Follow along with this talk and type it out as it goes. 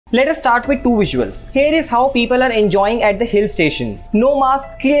Let us start with two visuals. Here is how people are enjoying at the hill station. No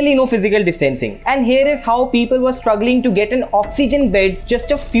mask, clearly no physical distancing. And here is how people were struggling to get an oxygen bed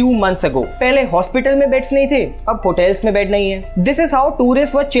just a few months ago. पहले hospital में beds नहीं थे, अब hotels में bed नहीं है. This is how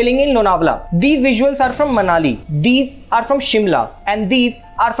tourists were chilling in Lonavala. These visuals are from Manali. These are from Shimla. And these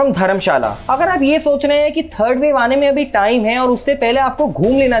are from धर्मशाला. अगर आप ये सोच रहे हैं कि थर्ड वेव आने में अभी टाइम है और उससे पहले आपको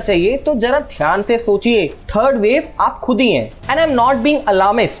घूम लेना चाहिए, तो जरा ध्यान से सोचिए, थर्ड वेव आप खुद ही हैं. And I'm not being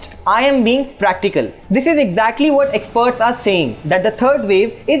alarmist. I am being practical. This is exactly what experts are saying, that the third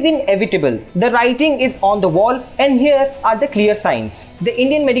wave is inevitable. The writing is on the wall and here are the clear signs. The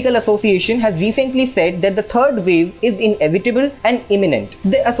Indian Medical Association has recently said that the third wave is inevitable and imminent.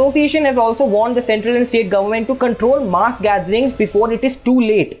 The association has also warned the central and state government to control mass gatherings before it is too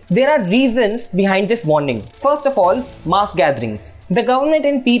late. There are reasons behind this warning. First of all, mass gatherings. The government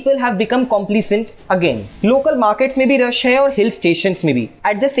and people have become complacent again. Local markets में भी rush है और hill stations में भी.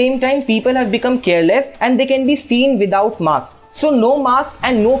 At the same time, people have become careless and they can be seen without masks. So no mask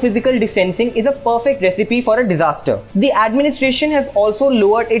and no physical distancing is a perfect recipe for a disaster. The administration has also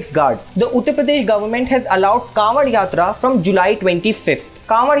lowered its guard. The Uttar Pradesh government has allowed Kanwad Yatra from July 25th.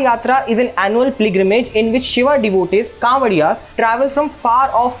 Kanwad Yatra is an annual pilgrimage in which Shiva devotees, Kanwadiyas, travel from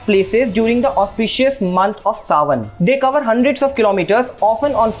far off places during the auspicious month of Sawan. They cover hundreds of kilometers,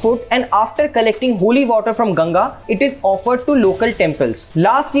 often on foot, and after collecting holy water from Ganga, it is offered to local temples.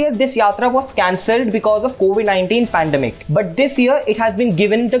 Last year, this yatra was cancelled because of Covid-19 pandemic, but this year it has been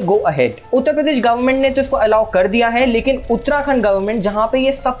given the go ahead. Uttar Pradesh government ने तो इसको allow कर दिया है, लेकिन Uttarakhand government, जहां पे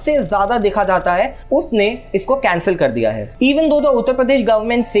ये सबसे ज्यादा देखा जाता है, उसने इसको कैंसिल कर दिया है. Even though the Uttar Pradesh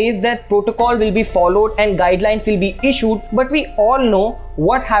government says that protocol will be followed and guidelines will be issued, but we all know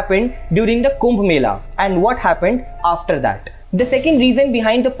what happened during the Kumbh Mela and what happened after that. The second reason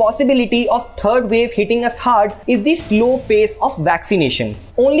behind the possibility of third wave hitting us hard is the slow pace of vaccination.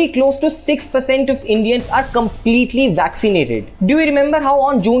 Only close to 6% of Indians are completely vaccinated. Do you remember how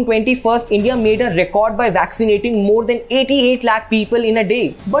on June 21st, India made a record by vaccinating more than 88 lakh people in a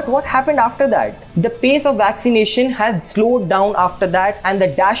day? But what happened after that? The pace of vaccination has slowed down after that, and the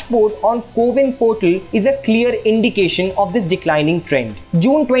dashboard on CoWIN portal is a clear indication of this declining trend.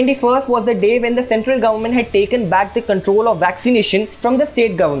 June 21st was the day when the central government had taken back the control of vaccination from the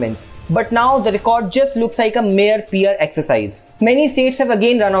state governments. But now the record just looks like a mere PR exercise. Many states have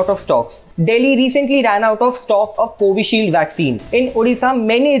again run out of stocks. Delhi recently ran out of stocks of Covishield vaccine. In Odisha,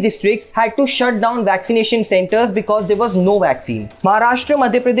 many districts had to shut down vaccination centers because there was no vaccine. Maharashtra,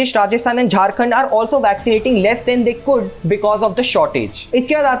 Madhya Pradesh, Rajasthan and Jharkhand are also vaccinating less than they could because of the shortage.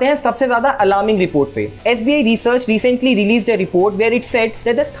 इसके बाद आते हैं सबसे ज़्यादा alarming report पे. SBI Research recently released a report where it said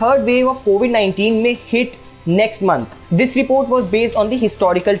that the third wave of COVID-19 may hit next month. This report was based on the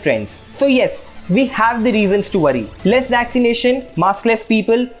historical trends. So yes, we have the reasons to worry. Less vaccination, maskless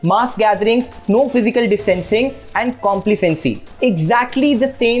people, mass gatherings, no physical distancing and complacency. Exactly the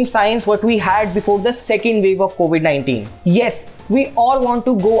same signs what we had before the second wave of COVID-19. Yes, we all want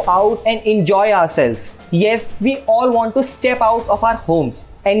to go out and enjoy ourselves. Yes, we all want to step out of our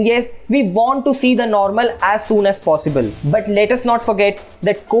homes. And yes, we want to see the normal as soon as possible. But let us not forget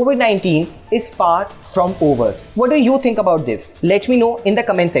that COVID-19 is far from over. What do you think about this? Let me know in the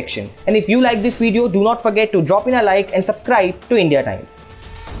comment section. And if you like this video, do not forget to drop in a like and subscribe to Indiatimes.